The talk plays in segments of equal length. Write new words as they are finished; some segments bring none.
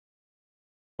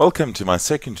Welcome to my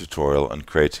second tutorial on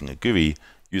creating a GUI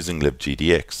using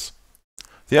LibGDX.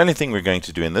 The only thing we're going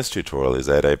to do in this tutorial is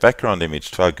add a background image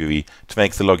to our GUI to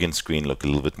make the login screen look a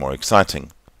little bit more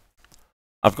exciting.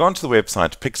 I've gone to the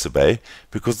website Pixabay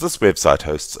because this website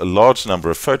hosts a large number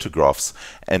of photographs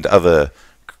and other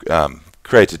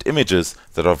created images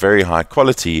that are very high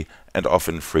quality and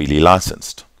often freely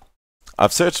licensed.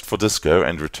 I've searched for Disco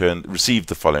and received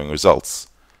the following results.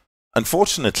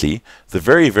 Unfortunately, the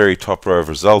very top row of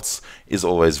results is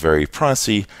always very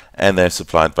pricey and they're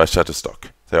supplied by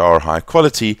Shutterstock. They are high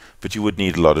quality, but you would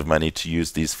need a lot of money to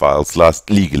use these files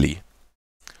legally.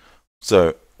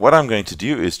 So what I'm going to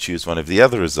do is choose one of the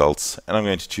other results, and I'm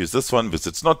going to choose this one because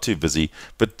it's not too busy,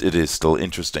 but it is still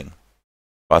interesting.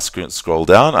 If I scroll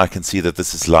down, I can see that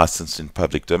this is licensed in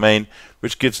public domain,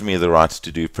 which gives me the right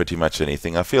to do pretty much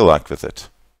anything I feel like with it.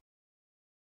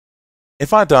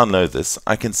 If I download this,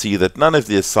 I can see that none of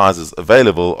the sizes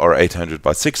available are 800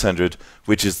 by 600,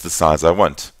 which is the size I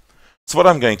want. So what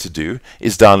I'm going to do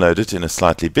is download it in a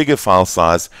slightly bigger file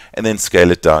size and then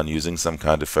scale it down using some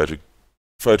kind of photo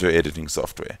editing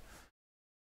software.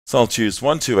 So I'll choose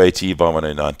 1280 by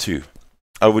 1092.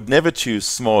 I would never choose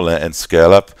smaller and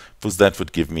scale up because that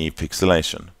would give me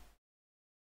pixelation.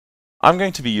 I'm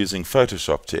going to be using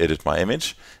Photoshop to edit my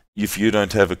image. If you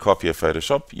don't have a copy of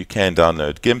Photoshop, you can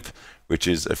download GIMP, which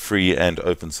is a free and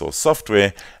open source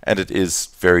software, and it is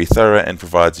very thorough and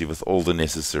provides you with all the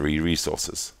necessary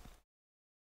resources.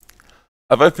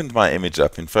 I've opened my image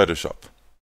up in Photoshop.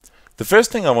 The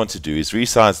first thing I want to do is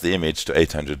resize the image to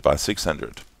 800 by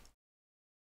 600.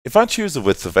 If I choose a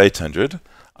width of 800,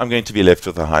 I'm going to be left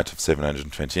with a height of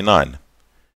 729.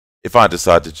 If I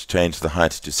decided to change the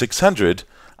height to 600,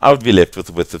 I would be left with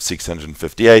a width of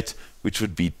 658, which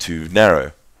would be too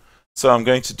narrow. So I'm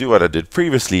going to do what I did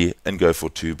previously and go for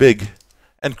too big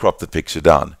and crop the picture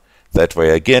down. That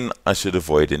way again I should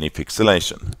avoid any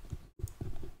pixelation.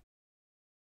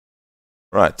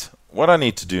 Right, what I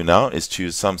need to do now is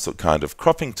choose some kind of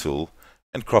cropping tool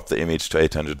and crop the image to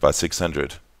 800 by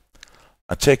 600.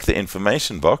 I check the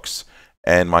information box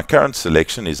and my current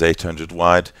selection is 800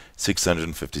 wide,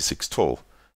 656 tall.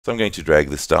 So I'm going to drag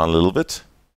this down a little bit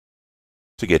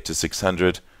to get to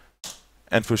 600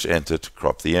 and push enter to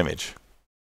crop the image.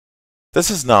 This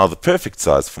is now the perfect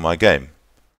size for my game.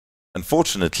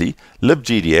 Unfortunately,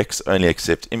 LibGDX only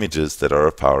accepts images that are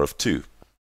a power of 2.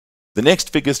 The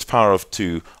next biggest power of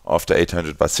 2 after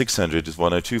 800 by 600 is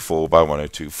 1024 by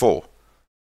 1024.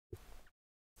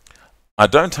 I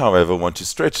don't, however, want to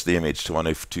stretch the image to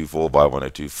 1024 by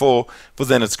 1024, but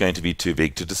then it's going to be too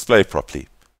big to display properly.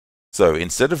 So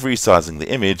instead of resizing the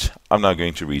image, I'm now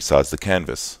going to resize the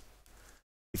canvas.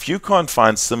 If you can't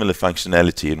find similar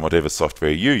functionality in whatever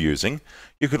software you're using,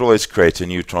 you could always create a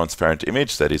new transparent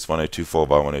image that is 1024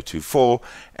 by 1024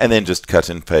 and then just cut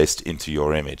and paste into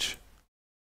your image.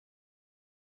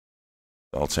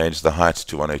 I'll change the height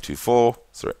to 1024,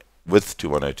 width to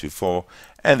 1024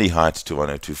 and the height to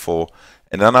 1024,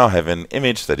 and I now have an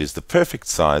image that is the perfect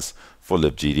size for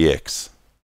LibGDX.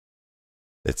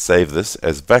 Let's save this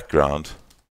as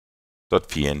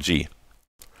background.png.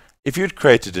 If you'd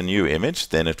created a new image,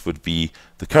 then it would be,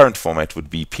 the current format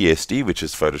would be PSD, which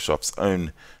is Photoshop's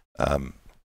own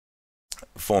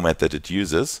format that it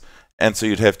uses, and so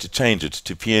you'd have to change it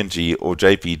to PNG or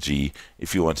JPG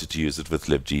if you wanted to use it with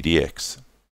LibGDX.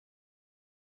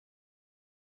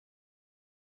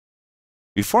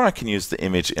 Before I can use the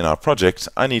image in our project,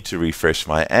 I need to refresh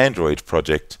my Android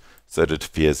project so that it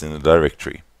appears in the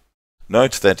directory.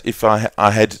 Note that if I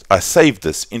saved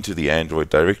this into the Android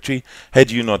directory, had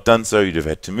you not done so, you'd have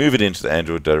had to move it into the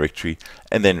Android directory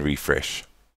and then refresh.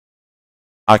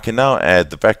 I can now add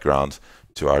the background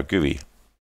to our GUI.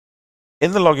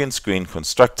 In the login screen,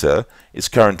 constructor is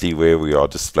currently where we are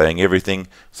displaying everything,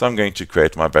 so I'm going to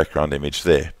create my background image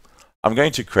there. I'm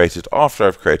going to create it after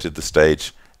I've created the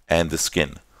stage and the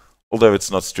skin, although it's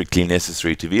not strictly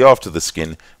necessary to be after the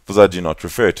skin because I do not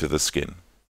refer to the skin.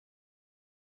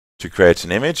 To create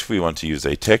an image, we want to use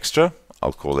a texture.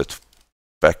 I'll call it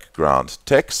background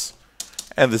text,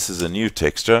 and this is a new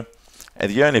texture,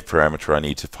 and the only parameter I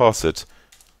need to pass it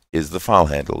is the file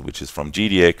handle, which is from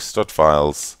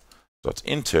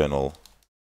gdx.files.internal,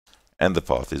 and the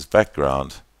path is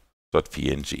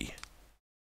background.png.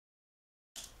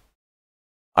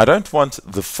 I don't want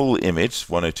the full image,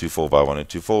 1024 by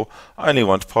 1024, I only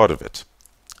want part of it.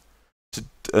 To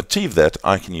achieve that,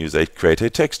 I can create a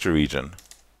texture region,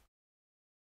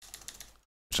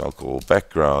 which I'll call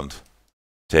background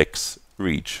text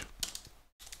reg.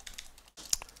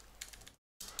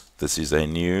 This is a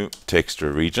new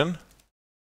texture region,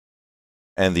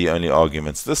 And the only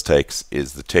arguments this takes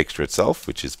is the texture itself,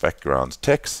 which is background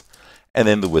text, and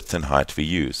then the width and height we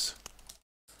use.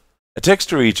 A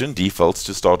texture region defaults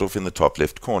to start off in the top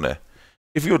left corner.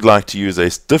 If you would like to use a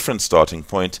different starting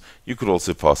point, you could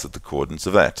also pass it the coordinates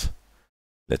of that.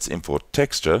 Let's import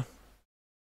texture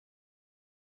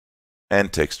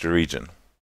and texture region.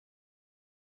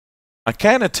 I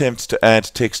can attempt to add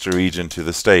texture region to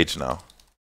the stage now.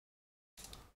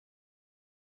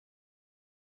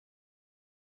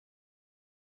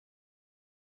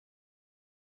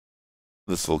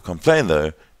 This will complain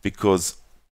though, because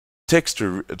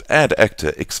texture add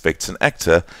actor expects an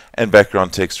actor and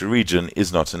background texture region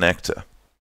is not an actor.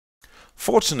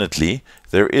 Fortunately,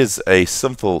 there is a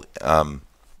simple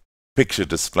picture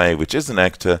display which is an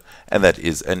actor, and that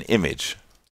is an image.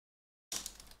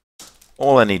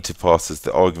 All I need to pass as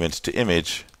the argument to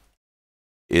image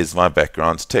is my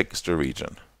background texture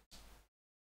region.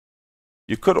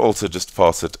 You could also just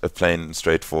pass it a plain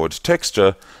straightforward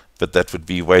texture, but that would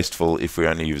be wasteful if we're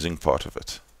only using part of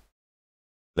it.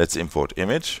 Let's import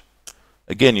image.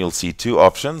 Again, you'll see two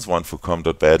options, one for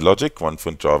com.badlogic, one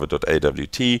for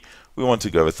java.awt. We want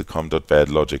to go with the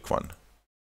com.badlogic one.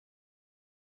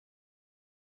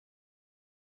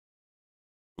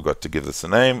 Forgot to give this a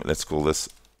name. Let's call this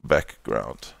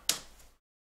background.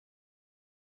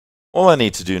 All I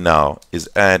need to do now is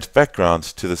add background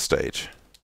to the stage.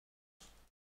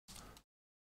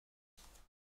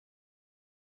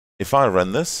 If I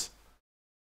run this,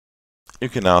 you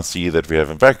can now see that we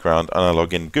have a background and I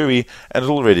log in GUI and it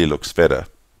already looks better.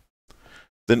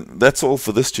 Then that's all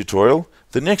for this tutorial.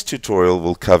 The next tutorial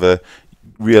will cover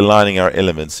realigning our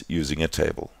elements using a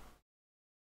table.